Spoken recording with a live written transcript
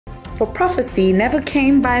For prophecy never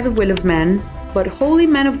came by the will of man, but holy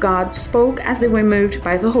men of God spoke as they were moved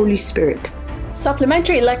by the Holy Spirit.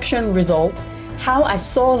 Supplementary election results: how I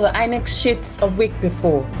saw the INEC sheets a week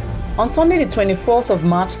before. On Sunday the 24th of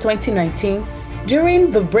March 2019, during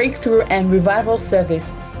the Breakthrough and Revival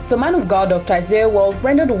service, the man of God Dr. Isaiah Wald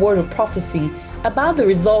rendered a word of prophecy about the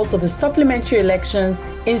results of the supplementary elections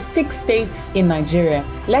in 6 states in Nigeria.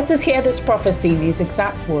 Let us hear this prophecy in his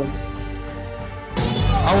exact words.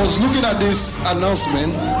 I was looking at this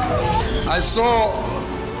announcement. I saw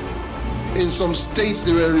in some states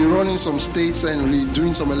they were rerunning some states and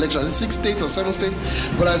redoing some elections. 6 states or 7 states,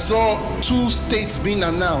 but I saw 2 states being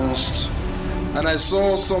announced, and I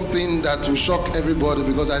saw something that will shock everybody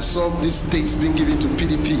because I saw these states being given to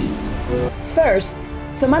PDP. First,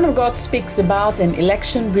 the man of God speaks about an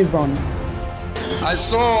election rerun. I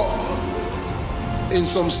saw in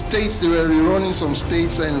some states they were rerunning some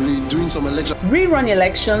states and redoing some elections. Rerun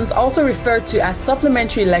elections, also referred to as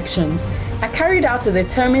supplementary elections, are carried out to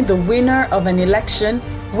determine the winner of an election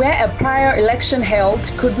where a prior election held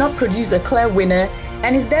could not produce a clear winner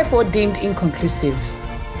and is therefore deemed inconclusive.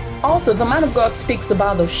 Also, the man of God speaks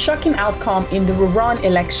about the shocking outcome in the rerun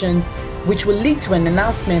elections, which will lead to an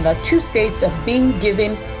announcement that 2 states are being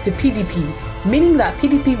given to PDP, meaning that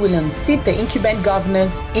PDP will unseat the incumbent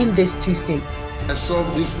governors in these 2 states. I saw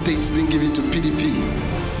these states being given to PDP.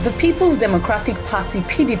 The People's Democratic Party,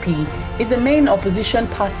 PDP, is the main opposition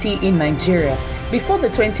party in Nigeria. Before the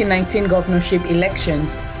 2019 governorship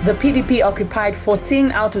elections, the PDP occupied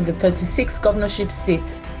 14 out of the 36 governorship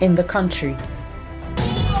seats in the country.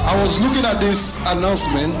 I was looking at this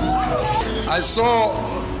announcement. I saw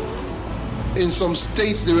in some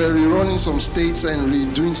states they were rerunning some states and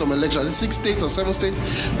redoing some elections. 6 states or 7 states,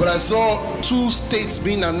 but I saw 2 states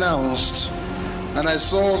being announced, and I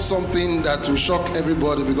saw something that will shock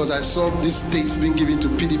everybody because I saw these states being given to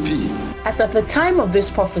PDP. As at the time of this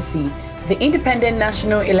prophecy, the Independent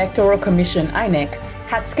National Electoral Commission (INEC)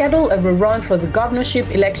 had scheduled a rerun for the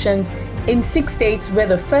governorship elections in 6 states where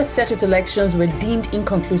the first set of elections were deemed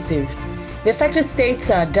inconclusive. The affected states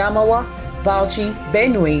are Adamawa, Bauchi,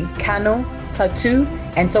 Benue, Kano, Plateau,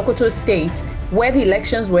 and Sokoto states, where the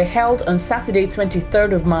elections were held on Saturday,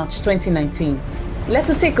 23rd of March 2019. Let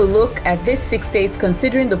us take a look at these 6 states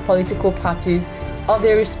considering the political parties of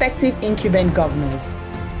their respective incumbent governors.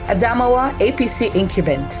 Adamawa, APC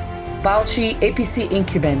incumbent. Bauchi, APC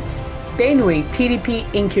incumbent. Benue, PDP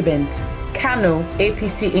incumbent. Kano,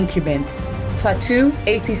 APC incumbent. Plateau,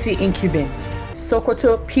 APC incumbent.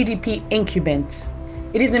 Sokoto, PDP incumbent.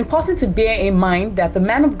 It is important to bear in mind that the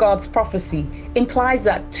man of God's prophecy implies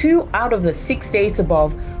that 2 out of the 6 states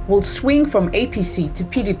above will swing from APC to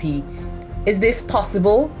PDP. Is this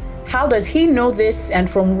possible? How does he know this, and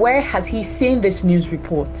from where has he seen this news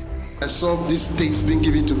report? I saw these states being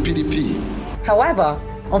given to PDP. However,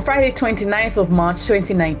 on Friday 29th of March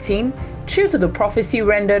 2019, true to the prophecy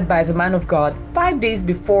rendered by the man of God 5 days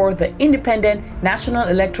before the Independent National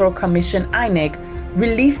Electoral Commission (INEC)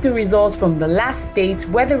 released the results from the last state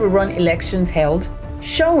where the rerun elections held,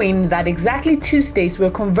 showing that exactly 2 states were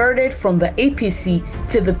converted from the APC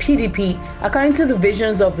to the PDP according to the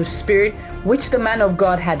visions of the Spirit which the man of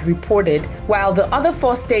God had reported, while the other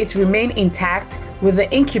 4 states remain intact with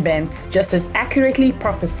the incumbents just as accurately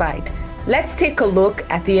prophesied. Let's take a look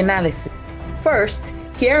at the analysis. First,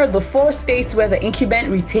 here are the 4 states where the incumbent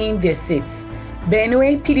retained their seats.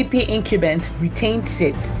 Benue, PDP incumbent, retained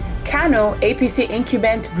seats. Kano, APC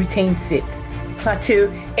incumbent, retained seats. Plateau,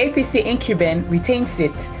 APC incumbent, retained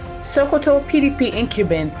seats. Sokoto, PDP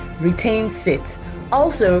incumbent, retained seats.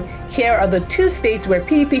 Also, here are the 2 states where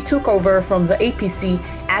PDP took over from the APC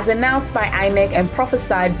as announced by INEC and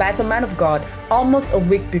prophesied by the man of God almost a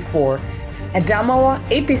week before. Adamawa,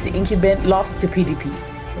 APC incumbent, lost to PDP.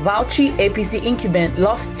 Bauchi, APC incumbent,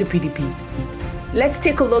 lost to PDP. Let's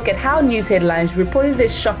take a look at how news headlines reported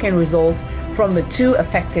this shocking result from the 2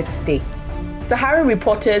 affected states. Sahara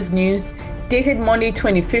Reporters News, dated Monday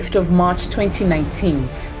 25th of March 2019.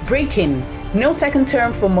 Breaking: no second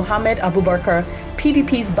term for Mohammed Abubakar,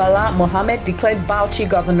 PDP's Bala Mohammed declared Bauchi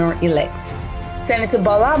governor-elect. Senator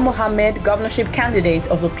Bala Mohammed, governorship candidate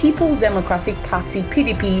of the People's Democratic Party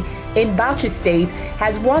 (PDP) in Bauchi State,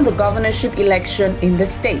 has won the governorship election in the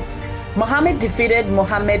state. Mohammed defeated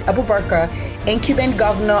Mohammed Abubakar, incumbent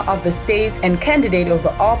governor of the state and candidate of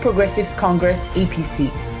the All Progressives Congress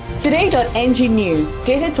 (APC). Today.ng News,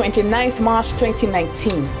 dated 29th March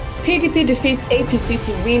 2019. PDP defeats APC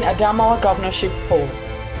to win Adamawa governorship poll.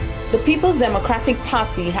 The People's Democratic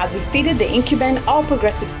Party has defeated the incumbent All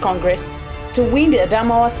Progressives Congress to win the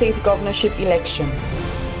Adamawa state governorship election.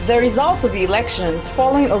 The results of the elections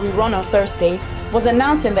following a rerun on Thursday was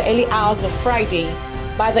announced in the early hours of Friday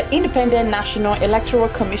by the Independent National Electoral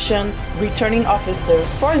Commission returning officer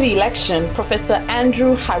for the election, Professor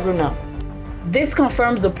Andrew Haruna. This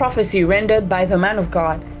confirms the prophecy rendered by the man of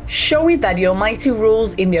God, showing that the Almighty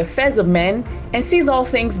rules in the affairs of men and sees all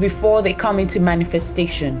things before they come into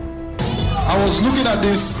manifestation. I was looking at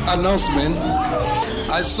this announcement.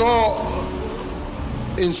 I saw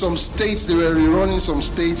in some states they were rerunning some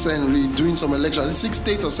states and redoing some elections. 6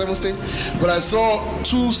 states or 7 states, but I saw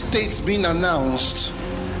 2 states being announced,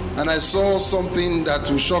 and I saw something that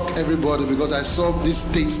will shock everybody because I saw these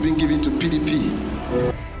states being given to PDP.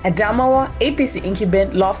 Adamawa APC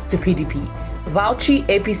incumbent lost to PDP. Bauchi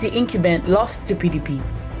APC incumbent lost to PDP.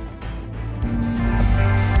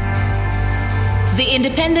 The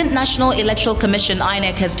Independent National Electoral Commission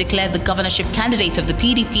INEC has declared the governorship candidate of the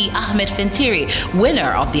PDP, Ahmed Fintiri,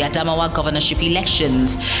 winner of the Adamawa governorship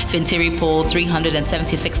elections. Fintiri polled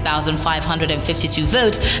 376,552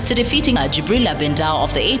 votes to defeating Jibrila Bindao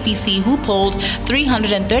of the APC, who polled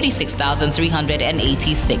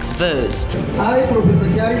 336,386 votes. I, Professor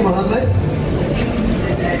Gary Mohammed,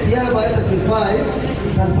 hereby certify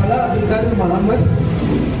that Pala Abdul Mohammed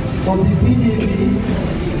of the PDP,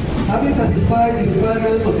 having satisfied the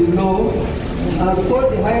requirements of the law and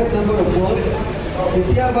scored the highest number of votes,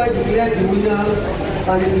 is hereby declared the winner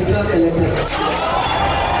and is returned elected.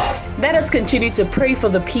 Let us continue to pray for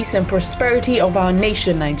the peace and prosperity of our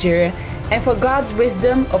nation, Nigeria, and for God's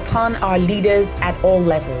wisdom upon our leaders at all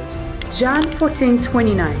levels. John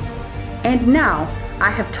 14:29. And now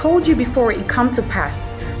I have told you before it come to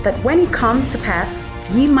pass, that when it come to pass,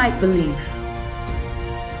 ye might believe.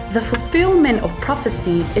 The fulfillment of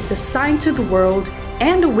prophecy is a sign to the world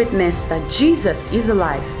and a witness that Jesus is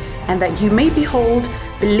alive, and that you may behold,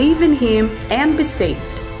 believe in him, and be saved.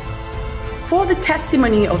 For the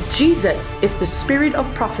testimony of Jesus is the spirit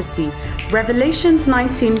of prophecy. Revelations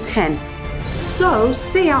 19:10. So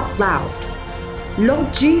say out loud,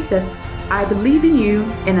 Lord Jesus, I believe in you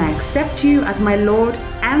and I accept you as my Lord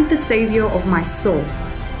and the Savior of my soul.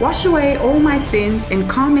 Wash away all my sins and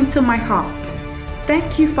come into my heart.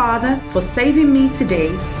 Thank you, Father, for saving me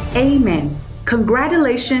today. Amen.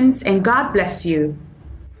 Congratulations and God bless you.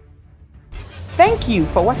 Thank you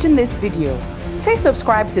for watching this video. Please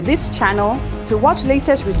subscribe to this channel to watch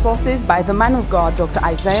latest resources by the man of God, Dr.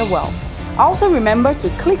 Isaiah Wealth. Also remember to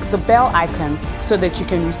click the bell icon so that you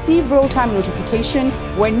can receive real-time notification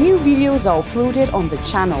when new videos are uploaded on the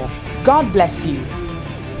channel. God bless you.